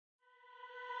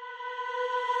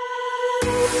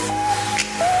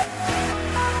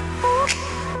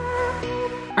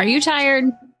Are you tired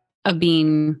of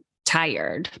being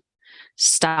tired?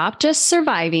 Stop just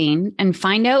surviving and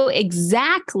find out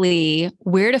exactly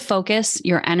where to focus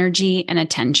your energy and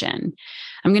attention.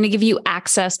 I'm going to give you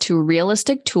access to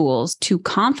realistic tools to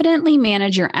confidently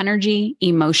manage your energy,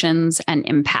 emotions, and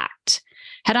impact.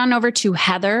 Head on over to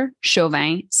Heather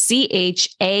Chauvin,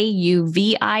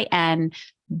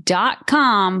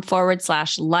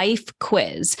 CHAUVIN.com/life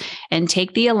quiz and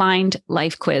take the aligned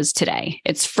life quiz today.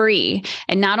 It's free.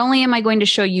 And not only am I going to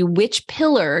show you which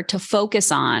pillar to focus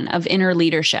on of inner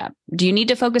leadership. Do you need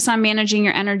to focus on managing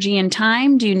your energy and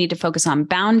time? Do you need to focus on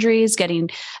boundaries, getting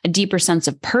a deeper sense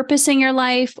of purpose in your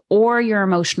life, or your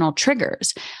emotional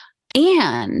triggers?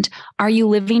 And are you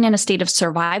living in a state of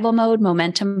survival mode,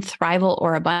 momentum, thrival,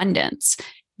 or abundance?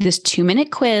 This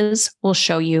 2-minute quiz will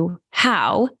show you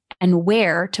how and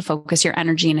where to focus your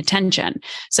energy and attention.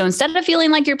 So instead of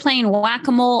feeling like you're playing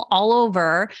whack-a-mole all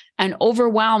over and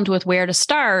overwhelmed with where to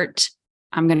start,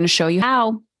 I'm going to show you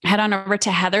how. Head on over to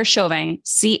Heather Chauvin,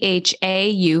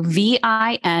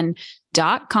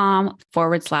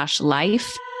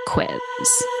 CHAUVIN.com/life quiz.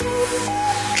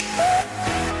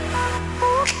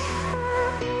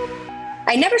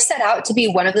 I never set out to be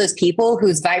one of those people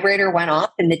whose vibrator went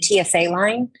off in the TSA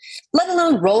line, let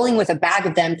alone rolling with a bag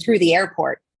of them through the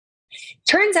airport.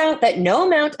 Turns out that no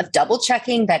amount of double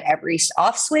checking that every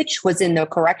off switch was in the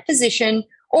correct position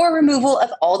or removal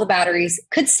of all the batteries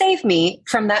could save me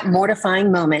from that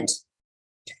mortifying moment.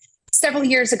 Several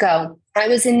years ago, I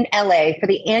was in LA for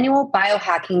the annual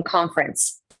biohacking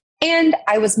conference, and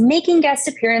I was making guest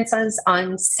appearances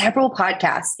on several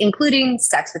podcasts, including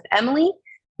Sex with Emily,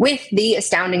 with the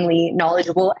astoundingly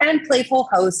knowledgeable and playful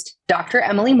host, Dr.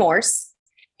 Emily Morse.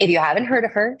 If you haven't heard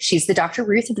of her, she's the Dr.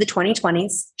 Ruth of the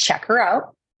 2020s. Check her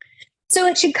out. So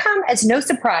it should come as no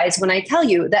surprise when I tell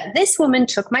you that this woman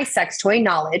took my sex toy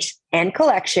knowledge and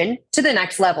collection to the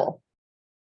next level.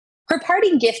 Her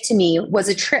parting gift to me was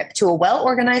a trip to a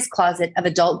well-organized closet of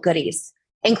adult goodies,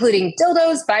 including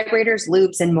dildos, vibrators,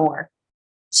 lubes, and more.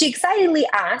 She excitedly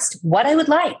asked what I would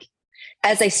like,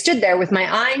 as I stood there with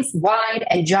my eyes wide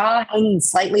and jaw hanging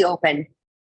slightly open.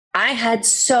 I had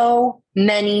so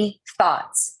many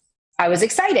thoughts. I was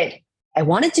excited. I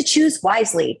wanted to choose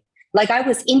wisely, like I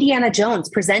was Indiana Jones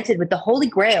presented with the Holy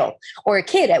Grail or a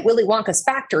kid at Willy Wonka's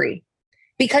factory.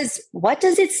 Because what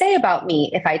does it say about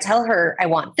me if I tell her I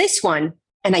want this one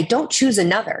and I don't choose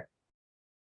another?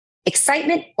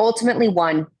 Excitement ultimately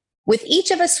won, with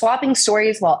each of us swapping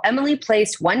stories while Emily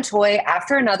placed one toy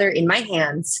after another in my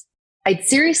hands. I'd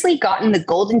seriously gotten the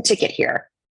golden ticket here.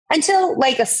 Until,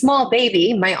 like a small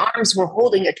baby, my arms were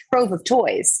holding a trove of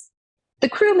toys. The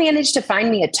crew managed to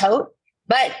find me a tote,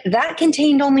 but that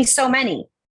contained only so many.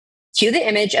 Cue the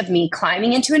image of me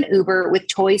climbing into an Uber with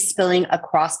toys spilling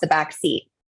across the back seat.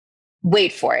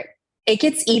 Wait for it. It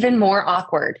gets even more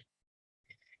awkward.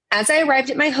 As I arrived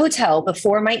at my hotel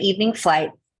before my evening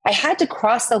flight, I had to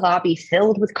cross the lobby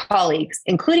filled with colleagues,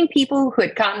 including people who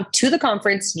had come to the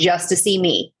conference just to see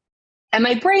me. And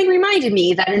my brain reminded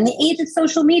me that in the age of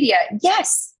social media,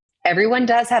 yes, everyone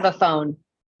does have a phone.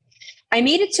 I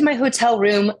made it to my hotel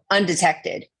room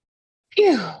undetected.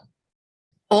 Phew.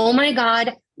 Oh my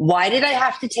God, why did I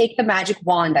have to take the magic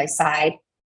wand? I sighed.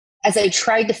 As I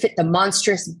tried to fit the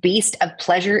monstrous beast of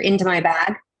pleasure into my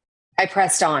bag, I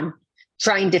pressed on,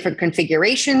 trying different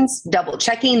configurations, double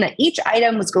checking that each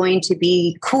item was going to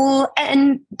be cool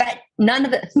and that none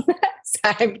of it,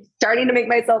 I'm starting to make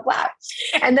myself laugh,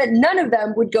 and that none of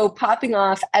them would go popping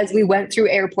off as we went through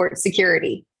airport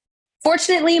security.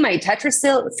 Fortunately, my Tetris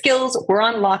skills were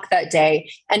on lock that day,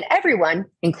 and everyone,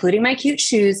 including my cute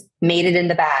shoes, made it in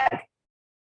the bag.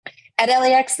 At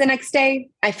LAX the next day,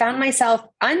 I found myself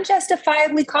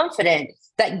unjustifiably confident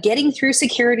that getting through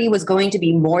security was going to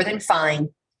be more than fine.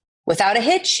 Without a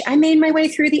hitch, I made my way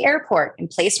through the airport and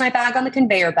placed my bag on the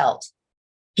conveyor belt.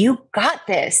 You got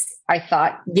this, I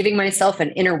thought, giving myself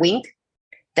an inner wink.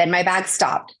 Then my bag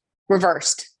stopped,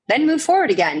 reversed, then moved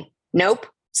forward again. Nope,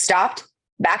 stopped,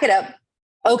 back it up.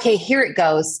 Okay, here it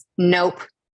goes. Nope.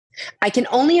 I can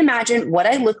only imagine what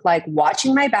I looked like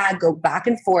watching my bag go back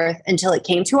and forth until it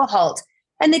came to a halt,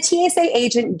 and the TSA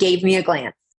agent gave me a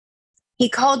glance. He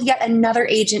called yet another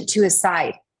agent to his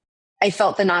side. I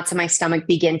felt the knots in my stomach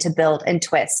begin to build and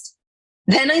twist.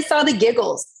 Then I saw the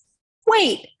giggles.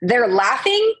 Wait, they're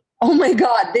laughing? Oh my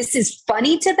God, this is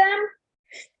funny to them?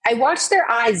 I watched their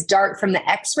eyes dart from the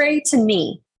X-ray to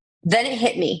me. Then it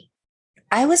hit me.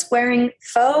 I was wearing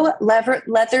faux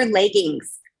leather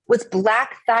leggings with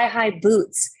black thigh-high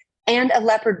boots and a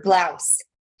leopard blouse,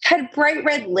 had bright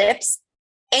red lips,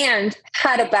 and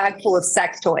had a bag full of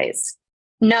sex toys.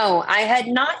 No, I had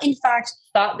not, in fact,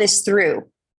 thought this through.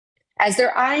 As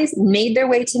their eyes made their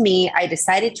way to me, I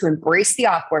decided to embrace the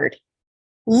awkward.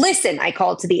 Listen, I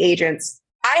called to the agents.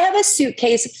 I have a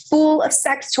suitcase full of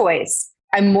sex toys.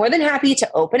 I'm more than happy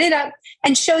to open it up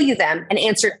and show you them and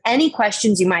answer any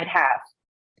questions you might have.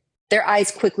 Their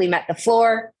eyes quickly met the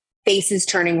floor, faces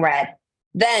turning red.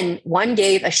 Then one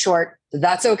gave a short,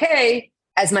 "That's okay,"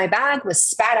 as my bag was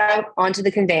spat out onto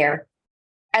the conveyor.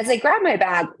 As I grabbed my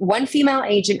bag, one female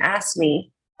agent asked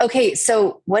me, "Okay,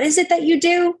 so what is it that you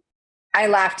do?" I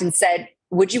laughed and said,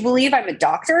 "Would you believe I'm a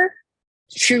doctor?"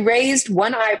 She raised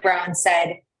one eyebrow and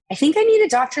said, "I think I need a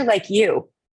doctor like you."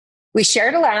 We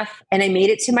shared a laugh and I made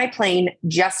it to my plane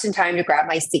just in time to grab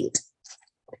my seat.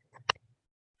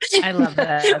 I love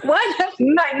that. One of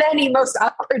my many most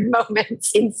awkward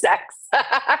moments in sex.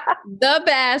 The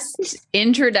best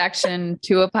introduction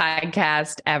to a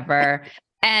podcast ever.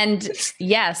 And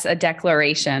yes, a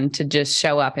declaration to just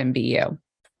show up and be you.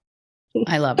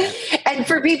 I love it. And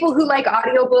for people who like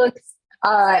audiobooks,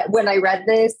 when I read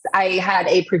this, I had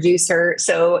a producer.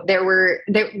 So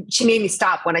she made me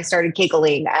stop when I started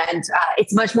giggling, and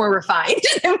it's much more refined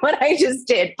than what I just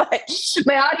did. But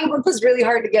my audiobook was really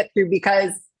hard to get through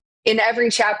because in every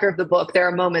chapter of the book, there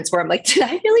are moments where I'm like, did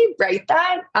I really write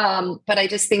that? But I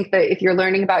just think that if you're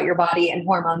learning about your body and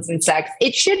hormones and sex,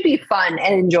 it should be fun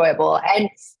and enjoyable. And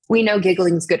we know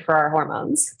giggling is good for our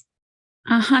hormones.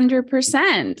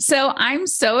 100%. So I'm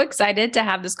so excited to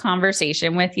have this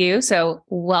conversation with you. So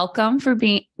welcome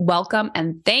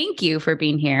and thank you for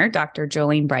being here, Dr.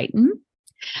 Jolene Brighten.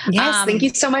 Yes, thank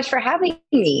you so much for having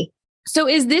me. So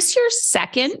is this your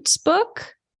second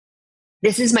book?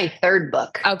 This is my third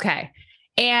book. Okay.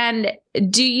 And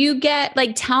do you get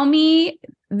tell me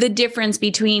the difference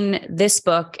between this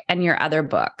book and your other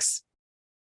books?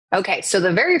 Okay. So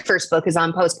the very first book is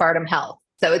on postpartum health.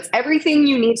 So it's everything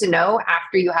you need to know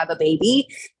after you have a baby,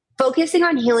 focusing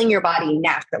on healing your body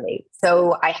naturally.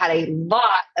 So I had a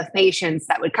lot of patients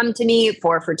that would come to me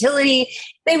for fertility.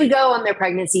 They would go on their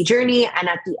pregnancy journey. And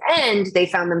at the end, they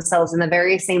found themselves in the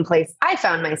very same place I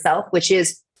found myself, which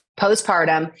is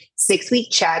postpartum,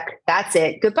 6-week check. That's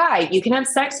it. Goodbye. You can have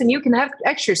sex and you can have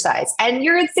exercise. And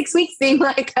you're in 6 weeks being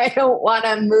like, I don't want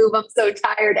to move. I'm so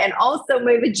tired. And also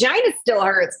my vagina still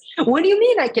hurts. What do you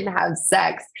mean I can have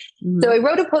sex? Mm-hmm. So I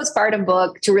wrote a postpartum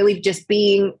book to really just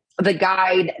being the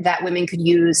guide that women could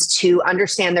use to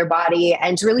understand their body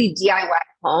and to really DIY at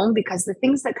home, because the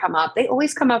things that come up, they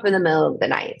always come up in the middle of the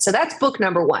night. So that's book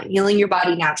number 1, Healing Your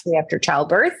Body Naturally After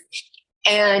Childbirth.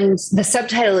 And the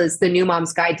subtitle is The New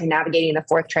Mom's Guide to Navigating the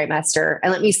Fourth Trimester.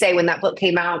 And let me say, when that book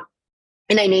came out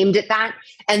and I named it that,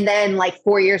 and then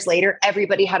 4 years later,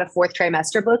 everybody had a fourth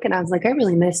trimester book. And I was like, I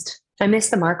missed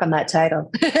the mark on that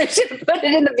title. I should have put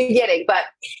it in the beginning. But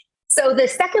so the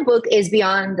second book is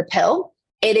Beyond the Pill.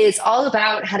 It is all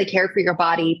about how to care for your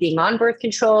body, being on birth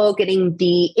control, getting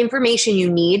the information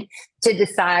you need to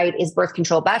decide, is birth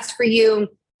control best for you,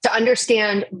 to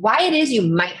understand why it is you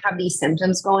might have these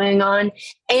symptoms going on,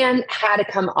 and how to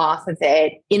come off of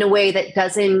it in a way that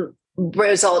doesn't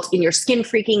result in your skin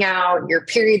freaking out, your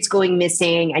periods going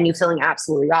missing, and you feeling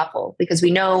absolutely awful. Because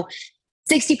we know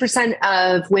 60%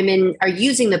 of women are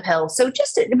using the pill. So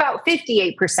just about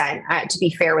 58%, to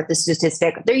be fair with the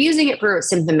statistic, they're using it for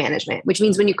symptom management, which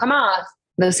means when you come off,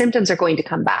 those symptoms are going to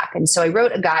come back. And so I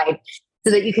wrote a guide so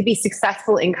that you could be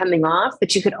successful in coming off,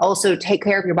 but you could also take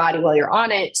care of your body while you're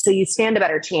on it, so you stand a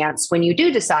better chance when you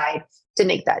do decide to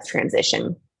make that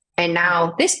transition. And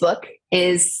now this book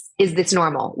is This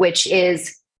Normal, which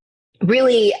is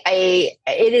really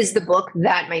it is the book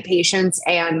that my patients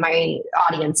and my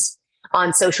audience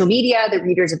on social media, the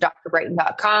readers of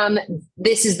drbrighten.com,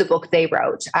 this is the book they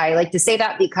wrote. I like to say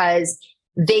that because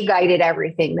they guided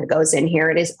everything that goes in here.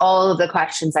 It is all of the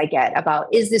questions I get about,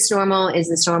 is this normal? Is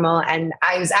this normal? And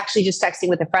I was actually just texting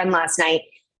with a friend last night,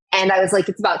 and I was like,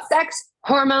 it's about sex,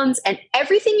 hormones, and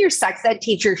everything your sex ed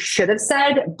teacher should have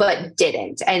said, but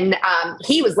didn't. And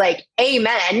he was like,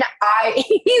 amen.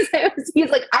 He's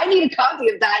like, I need a copy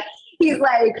of that. He's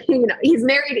like, he's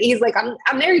married. He's like,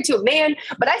 I'm married to a man,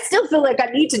 but I still feel like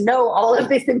I need to know all of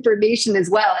this information as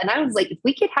well. And I was like, if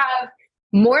we could have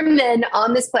more men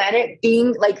on this planet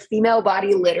being female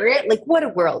body literate, what a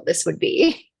world this would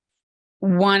be.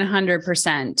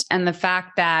 100%. And the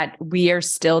fact that we are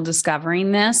still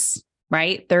discovering this,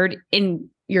 right? In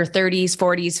your 30s,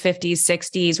 40s, 50s,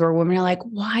 60s, where women are like,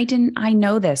 why didn't I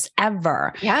know this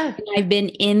ever? Yeah. And I've been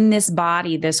in this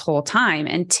body this whole time.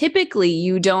 And typically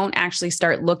you don't actually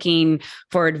start looking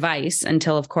for advice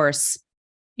until, of course,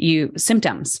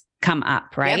 symptoms come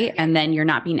up, right? Yep. And then you're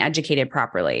not being educated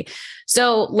properly.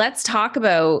 So let's talk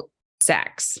about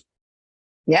sex.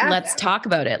 Yeah. Let's talk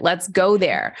about it. Let's go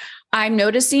there. I'm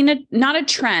noticing not a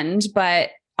trend, but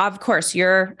of course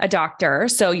you're a doctor.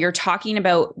 So you're talking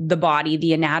about the body,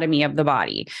 the anatomy of the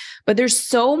body, but there's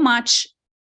so much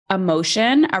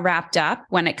emotion wrapped up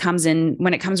when it comes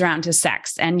around to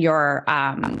sex and your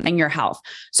health.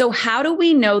 So how do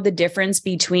we know the difference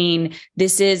between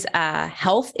this is a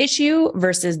health issue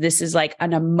versus this is like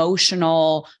an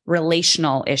emotional,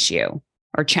 relational issue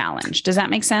or challenge? Does that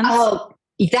make sense? Oh,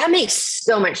 that makes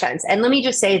so much sense. And let me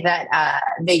just say that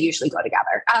they usually go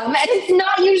together. And it's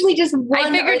not usually just one.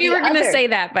 I figured you were going to say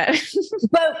that, but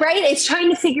right. It's trying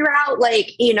to figure out,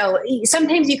 like,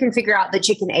 sometimes you can figure out the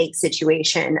chicken egg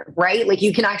situation, right? Like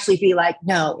you can actually be like,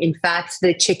 no, in fact,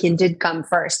 the chicken did come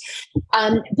first.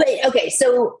 But okay,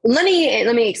 so let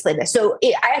me explain this. So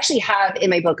I actually have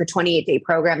in my book a 28-day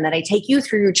program that I take you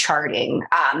through charting.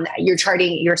 You're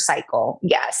charting your cycle.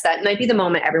 Yes, that might be the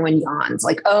moment everyone yawns,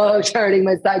 like, oh, charting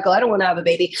my cycle. I don't want to have a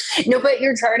baby. No, but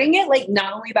you're charting it like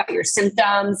not only about your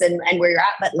symptoms and where you're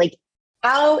at, but like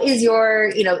how is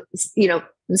your,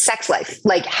 sex life?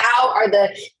 Like how are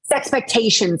the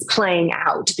expectations playing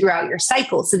out throughout your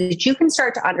cycle so that you can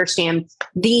start to understand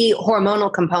the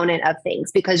hormonal component of things,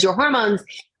 because your hormones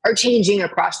are changing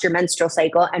across your menstrual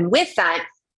cycle. And with that,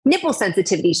 nipple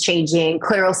sensitivity is changing,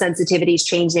 clitoral sensitivity is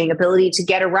changing, ability to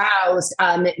get aroused,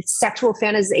 sexual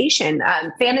fantasizing.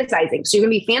 So you're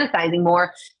going to be fantasizing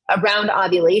more around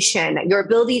ovulation, your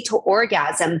ability to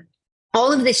orgasm.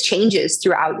 All of this changes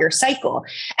throughout your cycle.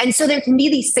 And so there can be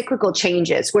these cyclical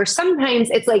changes where sometimes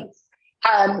it's like,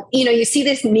 you see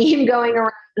this meme going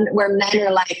around where men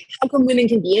are like, how come women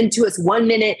can be into us 1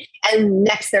 minute and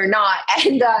next they're not?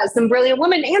 And some brilliant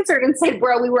woman answered and said,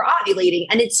 bro, we were ovulating.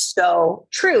 And it's so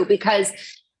true, because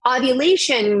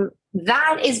ovulation,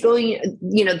 that is going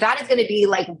to be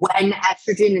like when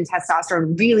estrogen and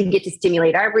testosterone really get to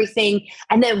stimulate everything.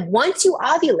 And then once you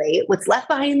ovulate, what's left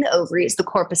behind in the ovary is the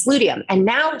corpus luteum. And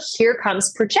now here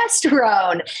comes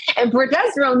progesterone. And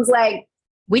progesterone's like,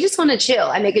 we just want to chill.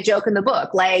 I make a joke in the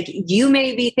book. Like, you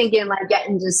may be thinking like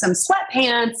getting into some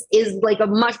sweatpants is like a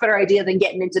much better idea than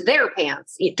getting into their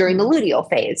pants during the luteal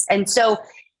phase. And so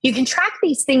you can track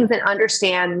these things and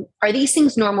understand, are these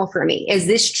things normal for me? Is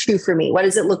this true for me? What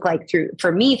does it look like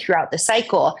for me throughout the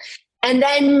cycle? And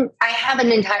then I have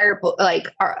an entire book,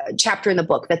 chapter in the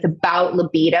book that's about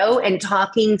libido and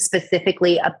talking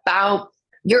specifically about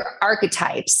your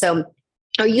archetypes. So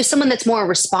are you someone that's more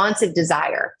responsive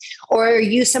desire? Or are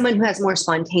you someone who has more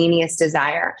spontaneous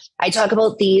desire? I talk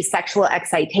about the sexual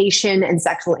excitation and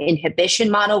sexual inhibition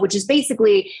model, which is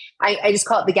basically, I just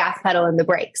call it the gas pedal and the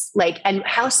brakes. And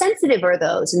how sensitive are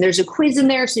those? And there's a quiz in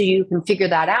there so you can figure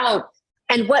that out.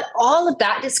 And what all of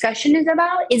that discussion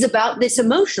is about this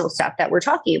emotional stuff that we're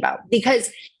talking about.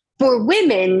 Because for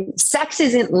women, sex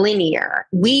isn't linear.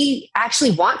 We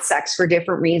actually want sex for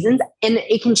different reasons, and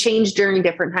it can change during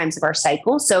different times of our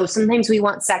cycle. So sometimes we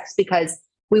want sex because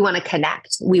we want to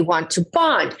connect. We want to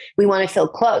bond. We want to feel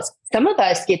close. Some of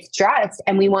us get stressed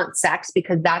and we want sex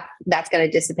because that's going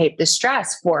to dissipate the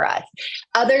stress for us.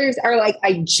 Others are like,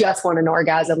 I just want an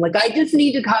orgasm. Like, I just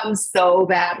need to come so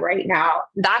bad right now.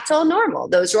 That's all normal.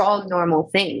 Those are all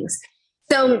normal things.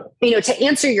 So, to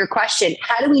answer your question,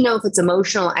 how do we know if it's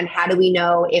emotional and how do we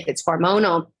know if it's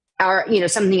hormonal or,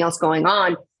 something else going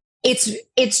on?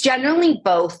 It's generally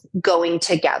both going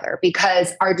together,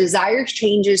 because our desires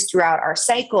changes throughout our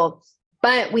cycle,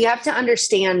 but we have to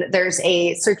understand there's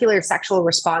a circular sexual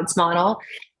response model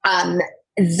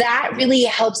that really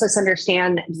helps us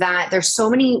understand that there's so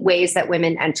many ways that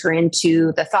women enter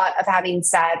into the thought of having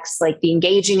sex, like the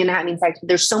engaging in having sex.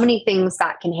 There's so many things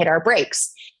that can hit our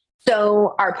brakes.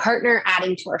 So our partner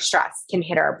adding to our stress can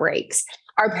hit our brakes.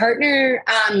 Our partner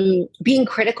being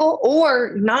critical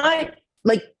or not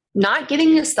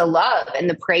giving us the love and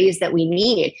the praise that we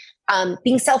need.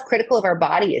 Being self-critical of our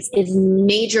body is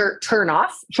major turn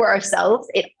off for ourselves.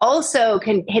 It also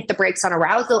can hit the brakes on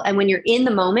arousal. And when you're in the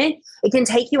moment, it can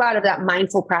take you out of that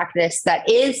mindful practice that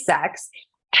is sex,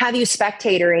 have you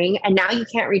spectatoring, and now you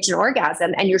can't reach an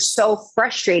orgasm and you're so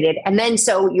frustrated. And then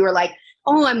so you're like,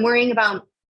 oh, I'm worrying about,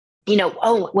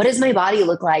 what does my body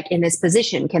look like in this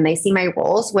position? Can they see my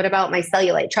rolls? What about my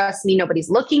cellulite? Trust me, nobody's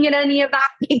looking at any of that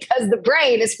because the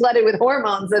brain is flooded with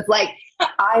hormones. It's like,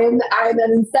 I'm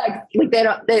an sex. Like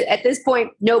at this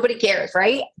point, nobody cares,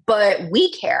 right? But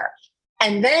we care.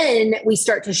 And then we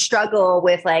start to struggle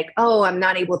with like, oh, I'm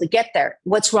not able to get there.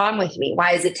 What's wrong with me?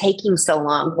 Why is it taking so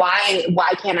long?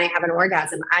 Why can't I have an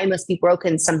orgasm? I must be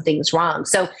broken. Something's wrong.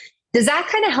 So does that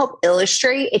kind of help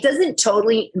illustrate? It doesn't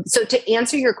totally. So to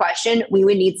answer your question, we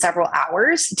would need several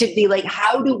hours to be like,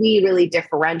 how do we really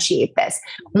differentiate this?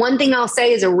 One thing I'll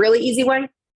say is a really easy one.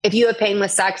 if you have pain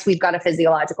with sex, we've got a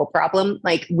physiological problem.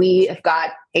 Like we have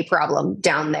got a problem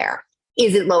down there.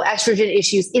 Is it low estrogen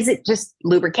issues? Is it just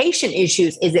lubrication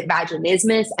issues? Is it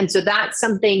vaginismus? And so that's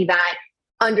something that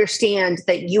understand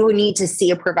that you need to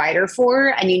see a provider for,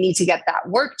 and you need to get that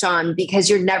worked on, because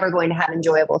you're never going to have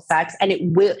enjoyable sex, and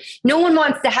no one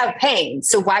wants to have pain.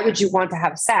 So why would you want to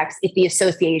have sex if the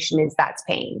association is that's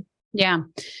pain? Yeah.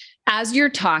 As you're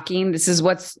talking,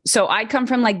 so I come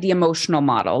from like the emotional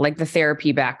model, like the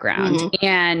therapy background. Mm-hmm.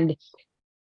 And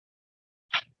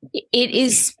it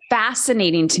is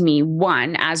fascinating to me,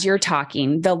 one, as you're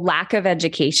talking, the lack of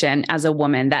education as a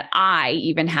woman that I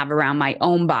even have around my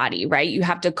own body, right? You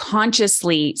have to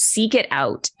consciously seek it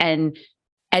out and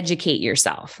educate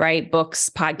yourself, right? Books,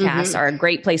 podcasts are a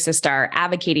great place to start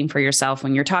advocating for yourself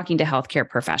when you're talking to healthcare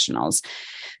professionals.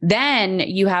 Then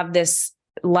you have this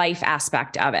life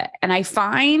aspect of it. And I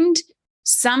find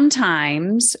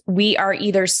sometimes we are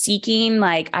either seeking,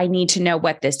 like, I need to know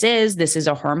what this is. This is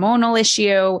a hormonal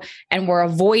issue. And we're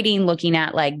avoiding looking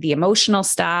at like the emotional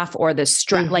stuff or the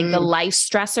stress, like the life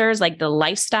stressors, like the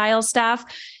lifestyle stuff,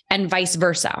 and vice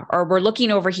versa. Or we're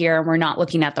looking over here and we're not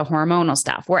looking at the hormonal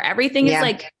stuff, where everything is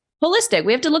like holistic.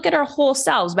 We have to look at our whole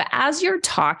selves. But as you're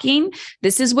talking,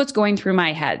 this is what's going through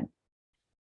my head.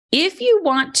 If you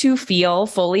want to feel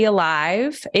fully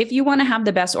alive, if you want to have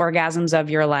the best orgasms of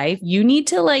your life, you need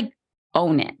to like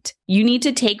own it. You need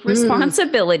to take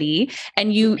responsibility,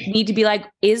 and you need to be like,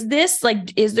 is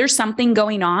there something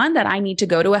going on that I need to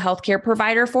go to a healthcare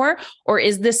provider for? Or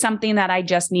is this something that I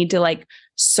just need to like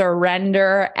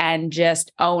surrender and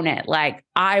just own it? Like,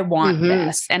 I want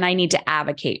this and I need to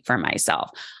advocate for myself.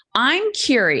 I'm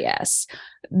curious,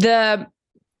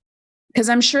 because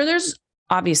I'm sure there's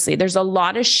a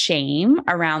lot of shame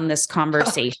around this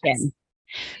conversation. Oh, yes.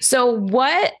 So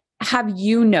what have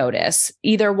you noticed,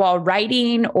 either while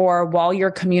writing or while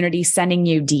your community sending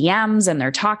you DMs and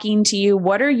they're talking to you?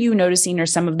 What are you noticing are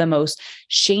some of the most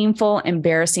shameful,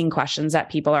 embarrassing questions that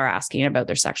people are asking about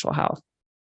their sexual health?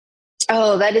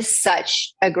 Oh, that is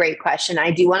such a great question.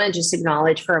 I do want to just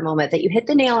acknowledge for a moment that you hit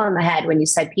the nail on the head when you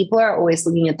said people are always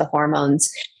looking at the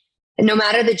hormones. No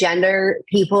matter the gender,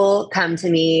 people come to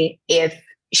me, if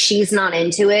she's not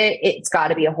into it, it's got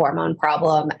to be a hormone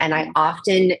problem. And I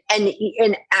often,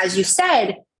 and as you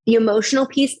said, the emotional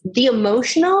piece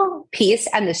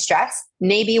and the stress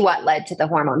may be what led to the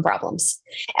hormone problems.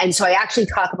 And so I actually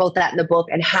talk about that in the book,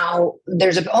 and how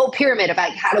there's a whole pyramid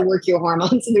about how to work your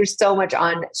hormones. And there's so much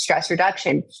on stress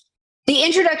reduction. The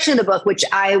introduction of the book, which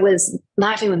I was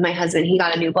laughing with my husband, he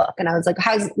got a new book and I was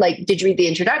like, did you read the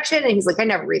introduction? And he's like, I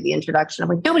never read the introduction. I'm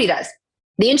like, nobody does.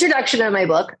 The introduction of my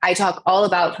book, I talk all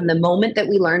about from the moment that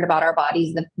we learned about our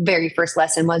bodies. The very first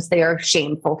lesson was they are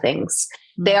shameful things.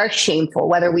 They are shameful,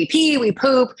 whether we pee, we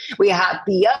poop, we have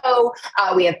BO,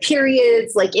 we have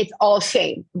periods, like it's all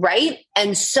shame, right?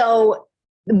 And so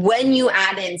when you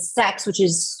add in sex, which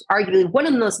is arguably one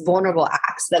of the most vulnerable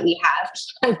acts that we have,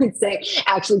 I would say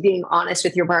actually being honest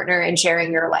with your partner and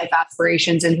sharing your life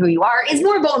aspirations and who you are is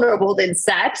more vulnerable than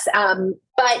sex.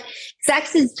 But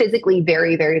sex is physically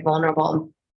very, very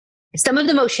vulnerable. Some of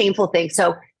the most shameful things.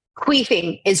 So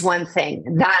queefing is one thing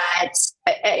that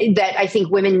I think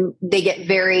women, they get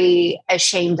very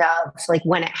ashamed of, like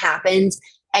when it happens.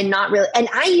 And not really. And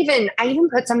I even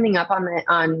put something up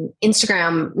on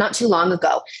Instagram not too long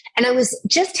ago. And I was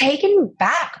just taken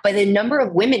back by the number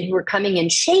of women who were coming in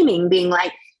shaming, being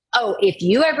like, oh, if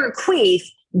you ever queef,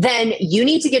 then you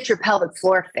need to get your pelvic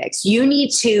floor fixed. You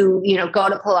need to, go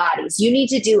to Pilates. You need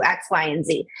to do X, Y, and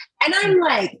Z. And I'm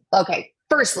like, okay,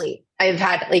 firstly, I've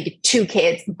had like 2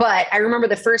 kids, but I remember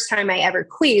the first time I ever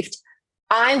queefed,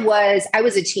 I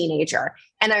was a teenager.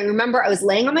 And I remember I was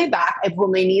laying on my back, I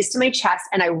pulled my knees to my chest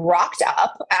and I rocked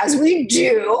up, as we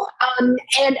do. And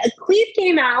a queef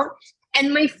came out,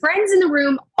 and my friends in the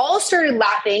room all started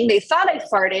laughing. They thought I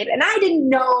farted, and I didn't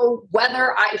know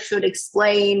whether I should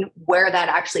explain where that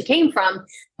actually came from.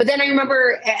 But then I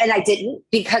remember, and I didn't,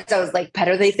 because I was like,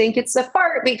 better they think it's a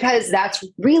fart, because that's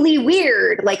really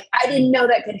weird. Like, I didn't know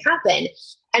that could happen.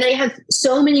 And I have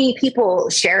so many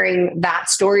people sharing that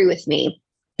story with me.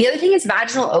 The other thing is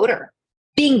vaginal odor,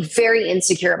 being very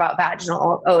insecure about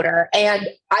vaginal odor. And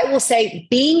I will say,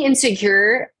 being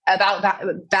insecure about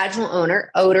vaginal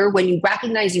odor, when you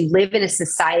recognize you live in a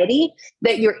society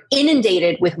that you're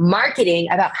inundated with marketing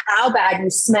about how bad you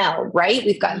smell, right?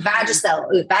 We've got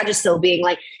Vagisil being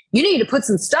like, you need to put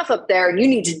some stuff up there and you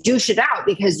need to douche it out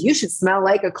because you should smell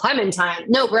like a clementine.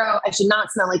 No, bro, I should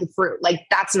not smell like a fruit. Like,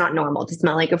 that's not normal to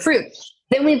smell like a fruit.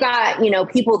 Then we've got,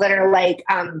 people that are like,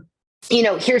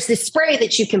 here's this spray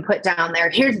that you can put down there.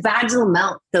 Here's vaginal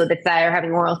melt. So that they're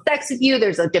having oral sex with you,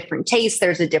 there's a different taste,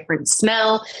 there's a different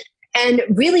smell. And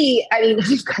really, I mean,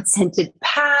 we've got scented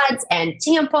pads and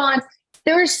tampons.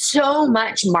 There's so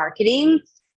much marketing.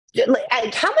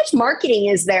 Like, how much marketing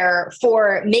is there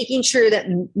for making sure that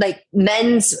like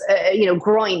men's,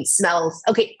 groin smells?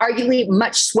 Okay, arguably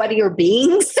much sweatier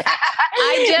beings.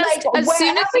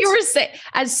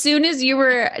 As soon as you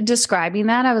were describing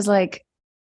that, I was like,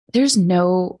 there's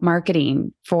no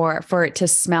marketing for it to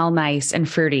smell nice and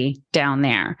fruity down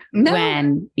there.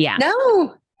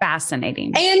 No.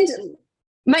 Fascinating. And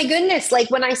my goodness,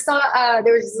 like when I saw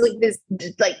there was like this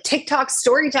like TikTok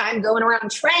story time going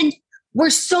around trend where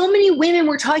so many women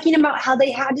were talking about how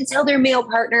they had to tell their male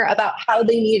partner about how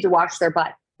they needed to wash their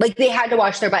butt. Like they had to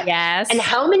wash their butt. Yes. And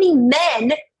how many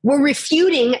men were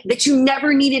refuting that you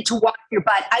never needed to wash your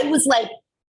butt. I was like,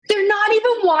 they're not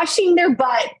even washing their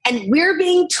butt. And we're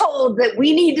being told that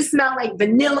we need to smell like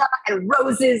vanilla and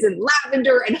roses and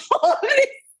lavender and all of it.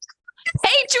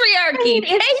 Patriarchy.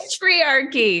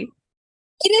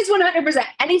 It is 100%.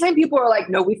 Anytime people are like,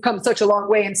 no, we've come such a long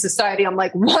way in society. I'm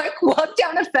like, what? Walk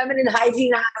down a feminine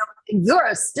hygiene aisle.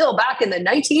 You're still back in the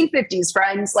 1950s,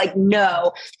 friends. Like,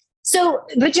 no. So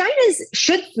vaginas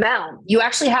should smell. You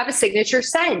actually have a signature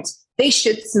scent. They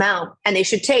should smell and they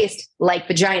should taste like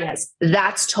vaginas.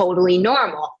 That's totally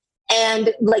normal.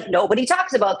 And like nobody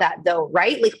talks about that though,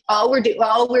 right? Like all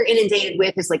we're inundated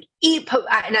with is like and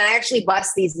I actually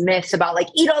bust these myths about like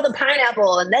eat all the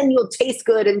pineapple and then you'll taste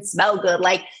good and smell good.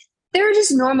 Like there are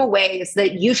just normal ways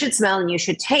that you should smell and you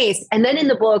should taste. And then in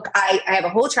the book, I have a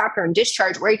whole chapter on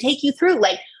discharge where I take you through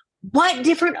like what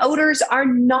different odors are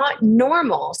not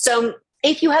normal. So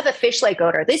if you have a fish-like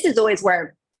odor, this is always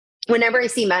where whenever I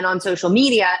see men on social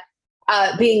media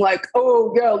being like,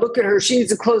 oh, yeah, look at her. She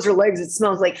needs to close her legs. It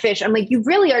smells like fish. I'm like, you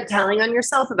really are telling on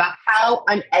yourself about how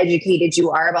uneducated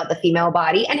you are about the female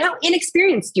body and how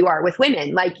inexperienced you are with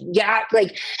women. Like, yeah,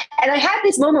 like, and I had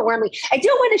this moment where I'm like, I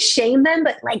don't want to shame them,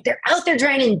 but like they're out there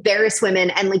trying to embarrass women.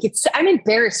 And like, I'm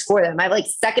embarrassed for them. I have like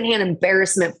secondhand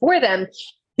embarrassment for them.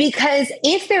 Because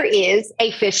if there is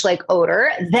a fish-like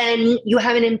odor, then you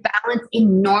have an imbalance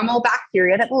in normal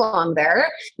bacteria that belong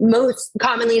there. Most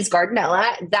commonly is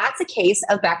Gardnerella. That's a case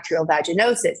of bacterial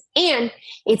vaginosis. And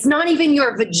it's not even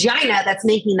your vagina that's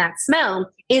making that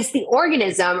smell. It's the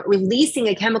organism releasing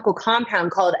a chemical compound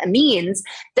called amines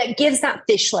that gives that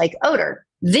fish-like odor.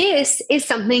 This is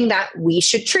something that we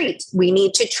should treat. We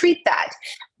need to treat that.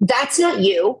 That's not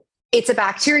you. It's a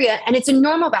bacteria, and it's a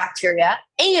normal bacteria.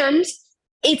 And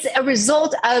it's a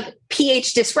result of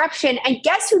pH disruption. And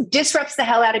guess who disrupts the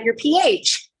hell out of your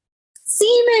pH?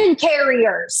 Semen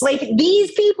carriers. Like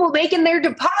these people making their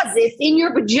deposits in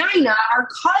your vagina are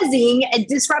causing a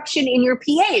disruption in your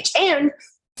pH. And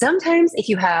sometimes if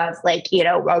you have like,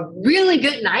 a really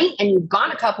good night and you've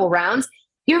gone a couple rounds,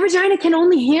 your vagina can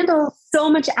only handle so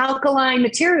much alkaline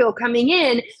material coming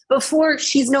in before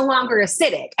she's no longer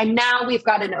acidic. And now we've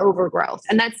got an overgrowth.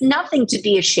 And that's nothing to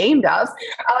be ashamed of.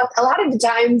 A lot of the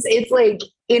times it's like,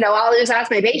 I'll just ask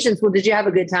my patients, well, did you have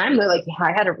a good time? They're like, yeah,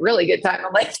 I had a really good time.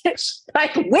 I'm like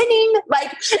winning,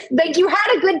 like you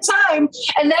had a good time.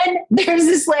 And then there's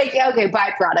this like, okay,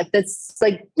 byproduct that's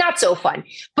like not so fun,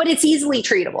 but it's easily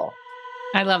treatable.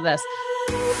 I love this.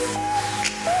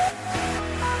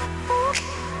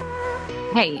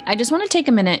 Hey, I just want to take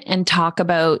a minute and talk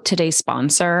about today's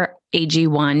sponsor,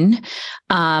 AG1.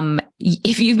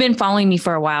 If you've been following me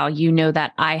for a while, you know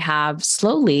that I have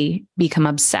slowly become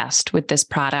obsessed with this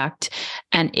product,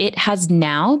 and it has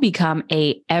now become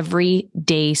a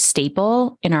everyday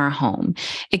staple in our home.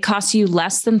 It costs you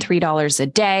less than $3 a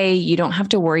day. You don't have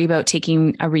to worry about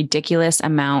taking a ridiculous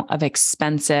amount of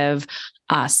expensive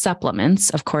supplements.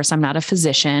 Of course, I'm not a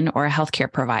physician or a healthcare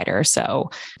provider, so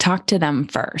talk to them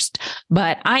first.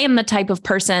 But I am the type of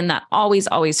person that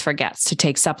always forgets to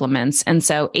take supplements. And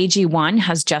so AG1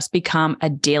 has just become a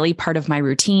daily part of my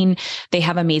routine. They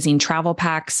have amazing travel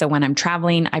packs. So when I'm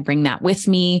traveling, I bring that with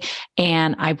me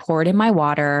and I pour it in my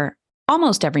water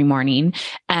almost every morning.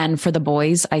 And for the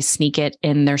boys, I sneak it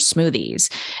in their smoothies.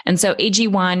 And so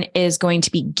AG1 is going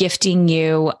to be gifting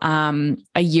you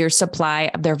a year's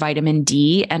supply of their vitamin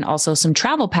D and also some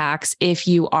travel packs if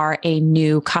you are a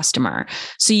new customer.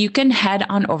 So you can head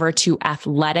on over to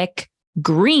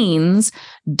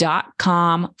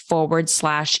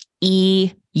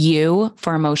athleticgreens.com/EU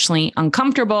for emotionally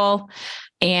uncomfortable.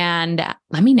 And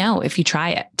let me know if you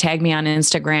try it. Tag me on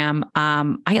Instagram.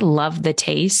 I love the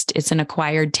taste. It's an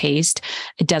acquired taste.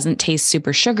 It doesn't taste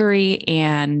super sugary.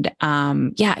 And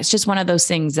it's just one of those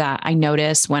things that I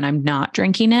notice when I'm not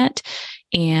drinking it.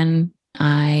 And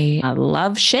I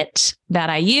love shit that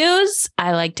I use.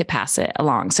 I like to pass it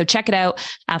along. So check it out.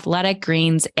 Athletic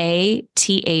Greens,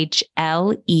 ATHLETIC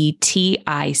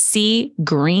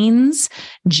Greens,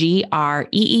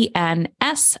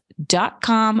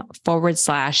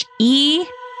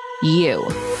 GREENS.com/EU.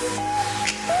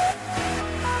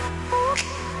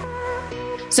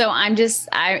 So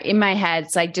in my head,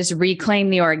 it's like, just reclaim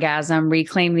the orgasm.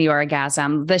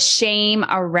 The shame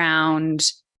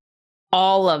around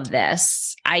all of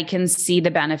this, I can see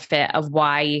the benefit of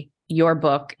why your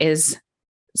book is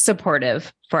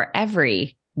supportive for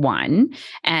everyone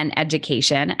and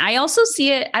education. I also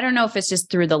see it, I don't know if it's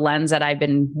just through the lens that I've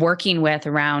been working with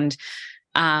around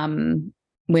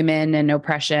women and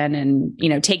oppression and,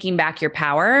 taking back your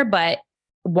power, but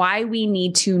why we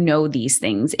need to know these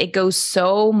things. It goes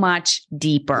so much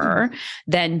deeper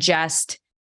than just,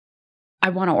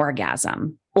 I want to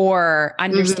orgasm or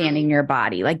understanding your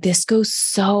body. Like, this goes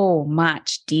so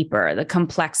much deeper, the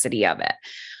complexity of it.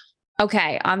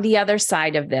 Okay. On the other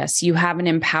side of this, you have an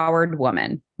empowered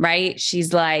woman, right?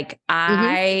 She's like,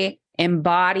 I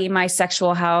embody my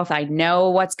sexual health. I know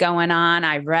what's going on.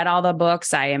 I've read all the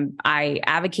books. I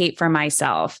advocate for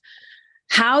myself.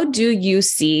 How do you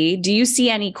see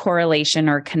any correlation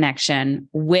or connection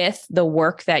with the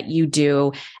work that you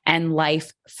do and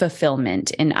life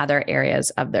fulfillment in other areas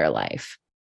of their life?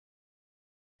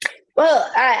 Well,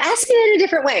 ask it in a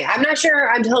different way. I'm not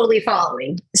sure I'm totally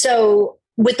following. So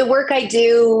with the work I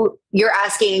do, you're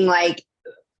asking like,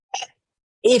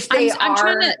 if I'm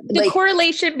trying to, the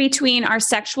correlation between our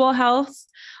sexual health,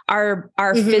 our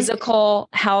physical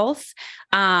health,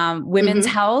 women's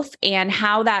health, and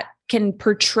how that can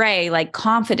portray like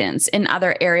confidence in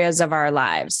other areas of our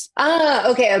lives.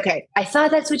 Okay. I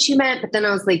thought that's what you meant, but then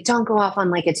I was like, don't go off on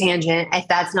like a tangent if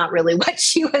that's not really what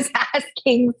she was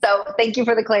asking. So thank you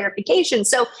for the clarification.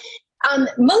 So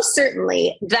most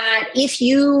certainly that if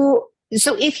you're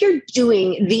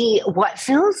doing what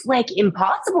feels like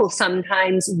impossible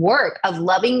sometimes work of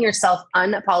loving yourself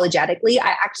unapologetically,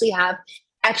 I actually have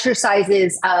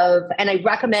exercises and I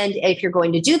recommend if you're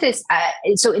going to do this.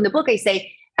 So in the book, I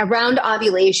say, around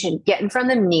ovulation, get in front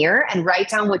of the mirror and write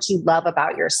down what you love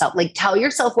about yourself. Like, tell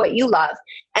yourself what you love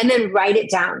and then write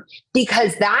it down,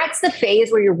 because that's the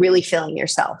phase where you're really feeling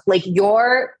yourself. Like,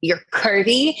 you're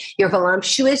curvy, you're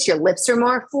voluptuous, your lips are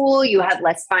more full, you have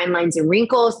less fine lines and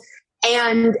wrinkles.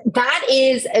 And that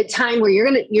is a time where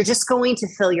you're just going to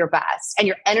feel your best and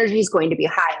your energy is going to be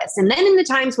highest. And then in the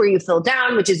times where you feel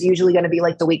down, which is usually going to be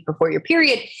like the week before your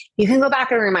period, you can go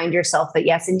back and remind yourself that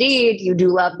yes, indeed, you do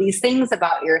love these things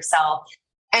about yourself.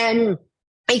 And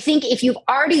I think if you've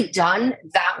already done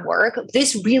that work,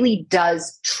 this really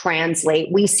does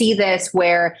translate. We see this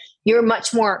where you're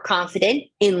much more confident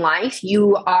in life.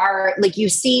 You are like, you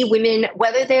see women,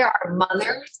 whether they are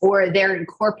mothers or they're in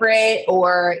corporate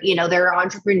or, they're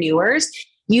entrepreneurs,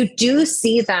 you do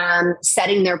see them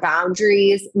setting their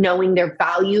boundaries, knowing their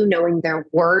value, knowing their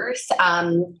worth,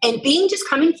 and being just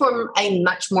coming from a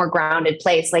much more grounded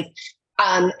place. Like,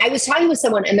 I was talking with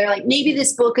someone and they're like, maybe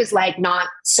this book is like not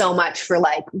so much for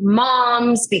like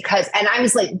moms and I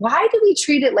was like, why do we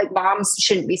treat it like moms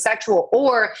shouldn't be sexual,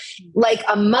 or like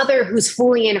a mother who's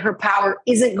fully in her power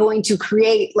isn't going to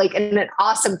create like an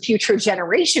awesome future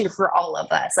generation for all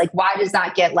of us? Like, why does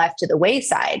that get left to the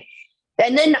wayside?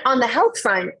 And then on the health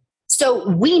front, so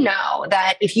we know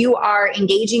that if you are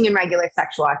engaging in regular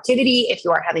sexual activity, if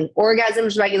you are having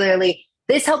orgasms regularly,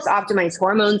 this helps optimize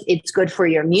hormones. It's good for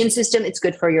your immune system. It's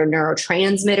good for your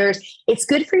neurotransmitters. It's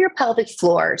good for your pelvic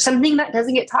floor. Something that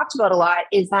doesn't get talked about a lot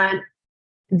is that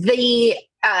the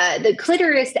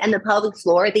clitoris and the pelvic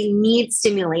floor, they need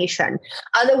stimulation.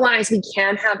 Otherwise, we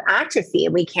can have atrophy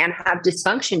and we can have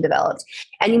dysfunction developed.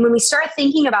 And when we start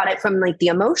thinking about it from like the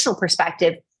emotional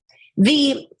perspective,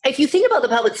 if you think about the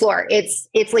pelvic floor, it's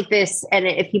like this, and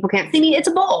if people can't see me, it's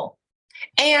a bowl.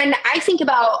 And I think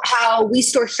about how we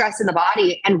store stress in the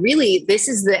body, and really this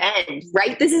is the end,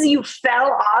 right? This is, you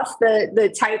fell off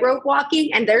the tightrope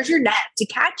walking and there's your net to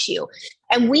catch you.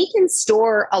 And we can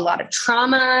store a lot of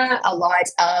trauma, a lot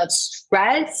of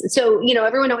stress. So,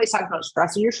 everyone always talks about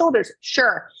stress in your shoulders.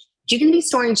 Sure. You can be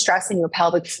storing stress in your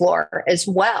pelvic floor as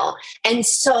well. And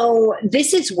so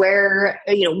this is where,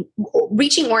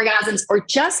 reaching orgasms or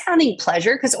just having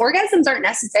pleasure, because orgasms aren't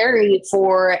necessary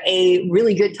for a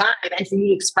really good time and for you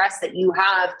to express that you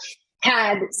have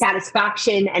had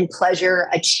satisfaction and pleasure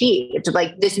achieved.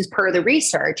 Like, this is per the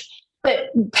research.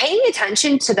 But paying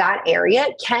attention to that area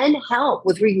can help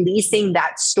with releasing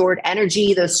that stored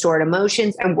energy, those stored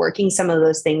emotions, and working some of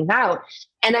those things out.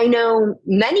 And I know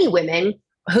many women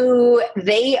who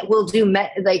they will do,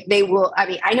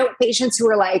 I know patients who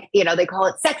are like, they call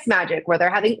it sex magic, where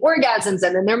they're having orgasms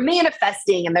and then they're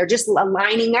manifesting and they're just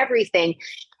aligning everything.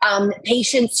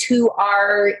 Patients who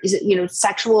are,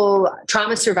 sexual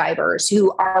trauma survivors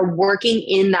who are working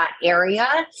in that area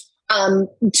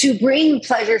to bring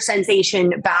pleasure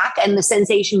sensation back, and the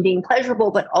sensation being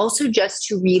pleasurable, but also just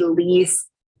to release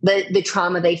the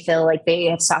trauma they feel like they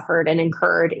have suffered and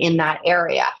incurred in that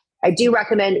area. I do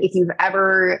recommend, if you've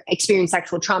ever experienced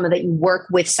sexual trauma, that you work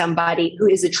with somebody who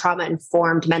is a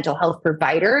trauma-informed mental health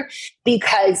provider,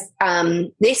 because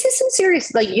this is some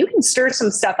serious, you can stir some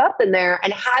stuff up in there,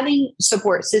 and having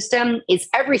support system is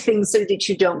everything so that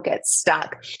you don't get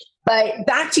stuck. But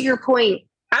back to your point,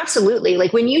 absolutely.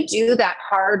 When you do that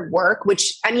hard work,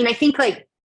 which, I think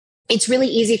it's really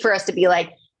easy for us to be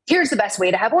like, here's the best way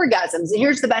to have orgasms, and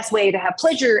here's the best way to have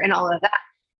pleasure and all of that.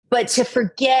 But to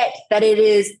forget that it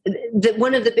is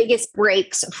one of the biggest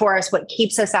breaks for us, what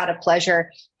keeps us out of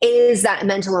pleasure, is that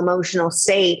mental emotional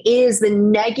state, is the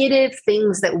negative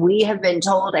things that we have been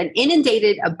told and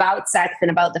inundated about sex and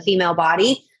about the female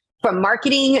body, from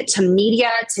marketing to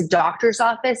media to doctors'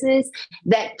 offices,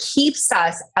 that keeps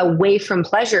us away from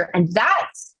pleasure. And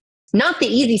that's not the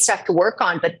easy stuff to work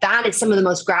on, but that is some of the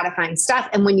most gratifying stuff.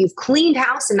 And when you've cleaned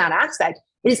house in that aspect,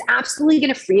 it is absolutely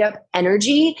going to free up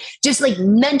energy, just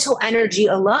mental energy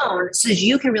alone, so that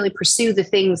you can really pursue the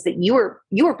things that you were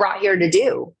brought here to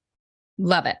do.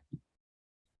 Love it.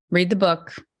 Read the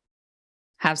book,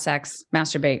 have sex,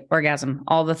 masturbate, orgasm,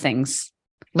 all the things.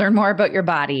 Learn more about your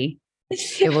body.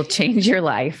 It will change your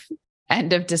life.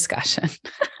 End of discussion.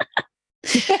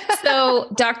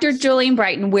 So, Dr. Jolene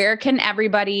Brighten, where can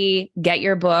everybody get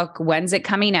your book? When's it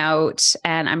coming out?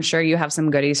 And I'm sure you have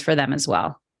some goodies for them as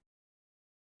well.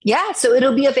 Yeah, so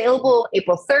it'll be available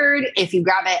April 3rd. If you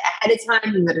grab it ahead of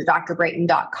time, you can go to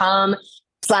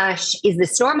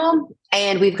drbrighten.com/isthisnormal.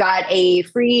 And we've got a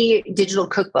free digital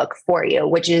cookbook for you,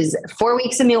 which is 4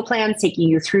 weeks of meal plans, taking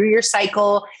you through your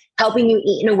cycle, helping you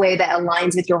eat in a way that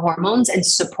aligns with your hormones and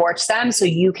supports them, so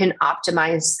you can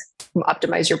optimize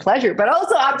your pleasure, but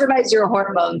also optimize your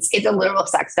hormones. It's a literal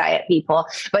sex diet, people,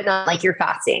 but not like you're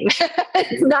fasting.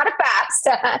 It's not a fast.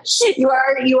 You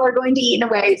are going to eat in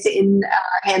a way to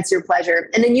enhance your pleasure.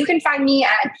 And then you can find me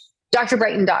at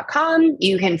drbrighten.com.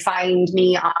 You can find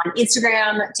me on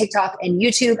Instagram, TikTok, and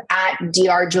YouTube at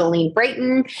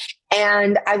drjolenebrighten.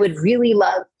 And I would really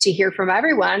love to hear from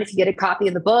everyone. If you get a copy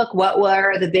of the book, what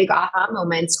were the big aha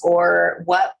moments, or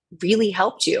what really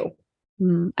helped you?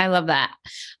 I love that.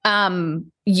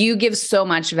 You give so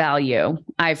much value.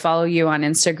 I follow you on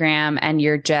Instagram, and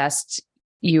you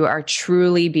are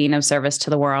truly being of service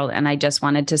to the world. And I just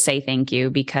wanted to say thank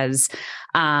you, because,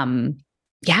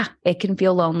 it can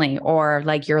feel lonely or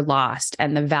like you're lost,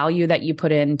 and the value that you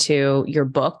put into your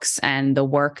books and the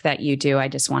work that you do. I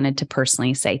just wanted to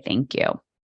personally say thank you.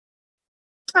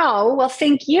 Oh, well,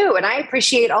 thank you. And I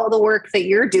appreciate all the work that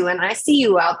you're doing. I see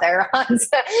you out there on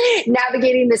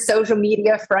navigating the social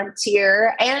media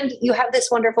frontier. And you have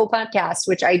this wonderful podcast,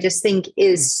 which I just think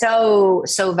is so,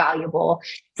 so valuable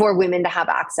for women to have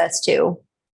access to.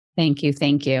 Thank you.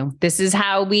 Thank you. This is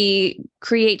how we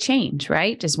create change,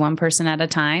 right? Just one person at a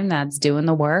time that's doing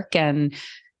the work. And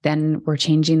then we're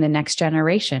changing the next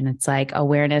generation. It's like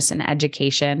awareness and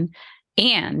education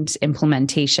and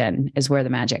implementation is where the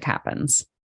magic happens.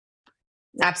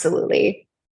 Absolutely.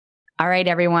 All right,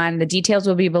 everyone. The details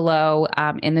will be below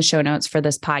in the show notes for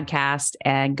this podcast,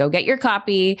 and go get your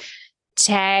copy.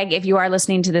 Tag, if you are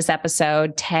listening to this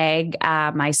episode, tag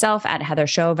myself at Heather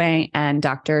Chauvin and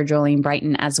Dr. Jolene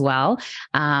Brighten as well.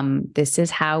 This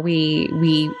is how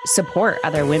we support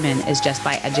other women, is just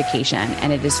by education.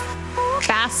 And it is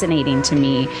fascinating to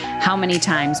me how many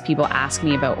times people ask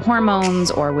me about hormones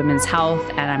or women's health,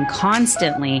 and I'm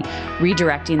constantly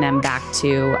redirecting them back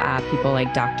to people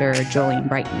like Dr. Jolene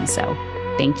Brighten. So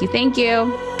thank you. Thank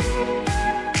you.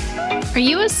 Are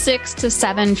you a 6 to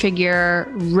 7 figure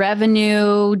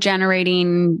revenue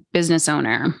generating business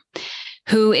owner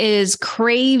who is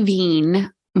craving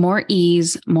more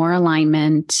ease, more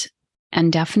alignment,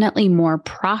 and definitely more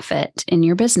profit in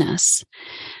your business?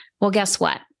 Well, guess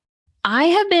what? I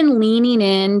have been leaning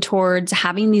in towards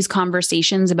having these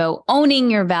conversations about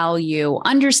owning your value,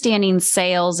 understanding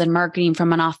sales and marketing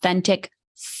from an authentic,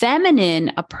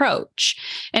 feminine approach.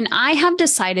 And I have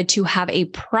decided to have a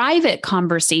private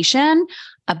conversation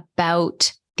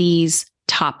about these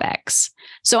topics.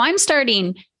 So I'm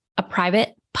starting a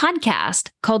private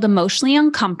podcast called Emotionally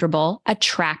Uncomfortable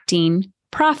Attracting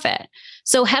Profit.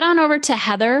 So head on over to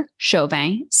Heather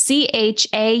Chauvin,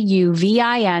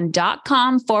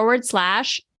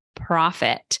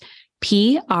 CHAUVIN.com/profit.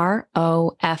 Profit.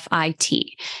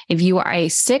 If you are a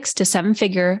 6 to 7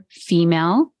 figure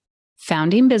female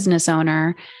founding business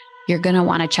owner, you're going to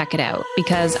want to check it out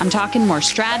because I'm talking more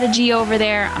strategy over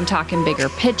there. I'm talking bigger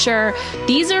picture.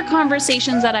 These are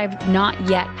conversations that I've not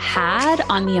yet had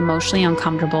on the Emotionally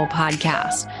Uncomfortable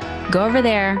podcast. Go over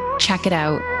there, check it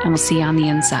out, and we'll see you on the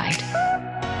inside.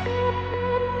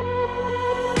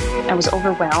 I was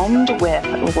overwhelmed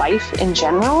with life in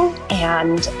general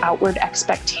and outward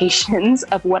expectations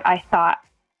of what I thought,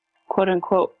 quote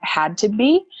unquote, had to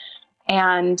be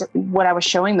and what I was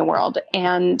showing the world.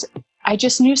 And I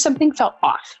just knew something felt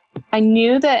off. I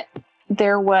knew that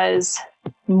there was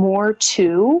more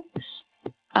to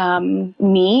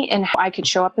me and how I could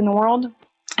show up in the world.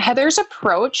 Heather's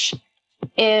approach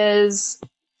it's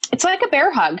like a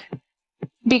bear hug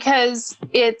because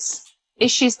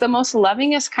she's the most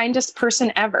lovingest, kindest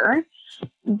person ever,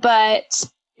 but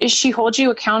she holds you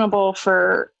accountable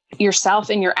for yourself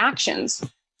and your actions.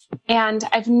 And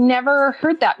I've never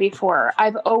heard that before.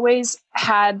 I've always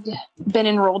been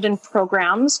enrolled in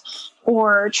programs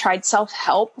or tried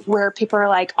self-help where people are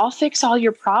like, I'll fix all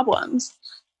your problems.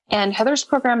 And Heather's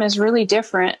program is really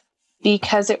different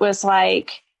because it was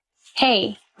like,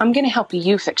 hey, I'm going to help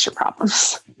you fix your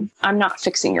problems. I'm not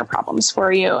fixing your problems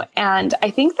for you. And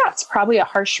I think that's probably a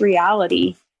harsh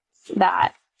reality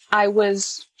that I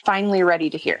was finally ready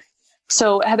to hear.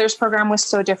 So Heather's program was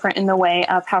so different in the way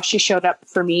of how she showed up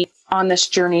for me on this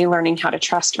journey, learning how to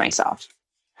trust myself.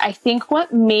 I think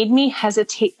what made me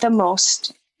hesitate the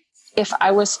most, if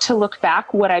I was to look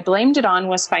back, what I blamed it on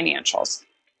was financials.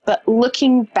 But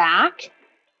looking back,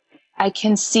 I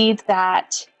can see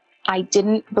that I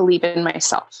didn't believe in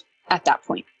myself at that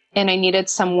point. And I needed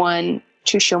someone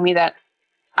to show me that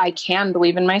I can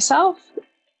believe in myself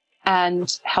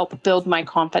and help build my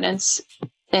confidence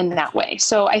in that way.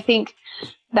 So I think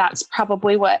that's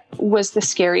probably what was the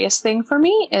scariest thing for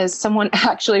me, is someone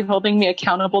actually holding me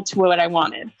accountable to what I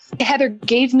wanted. Heather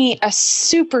gave me a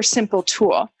super simple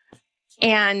tool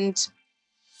and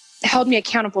held me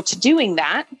accountable to doing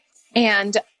that.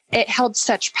 And it held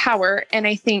such power. And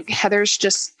I think Heather's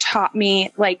just taught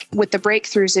me, like with the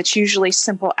breakthroughs, it's usually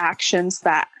simple actions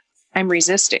that I'm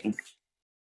resisting.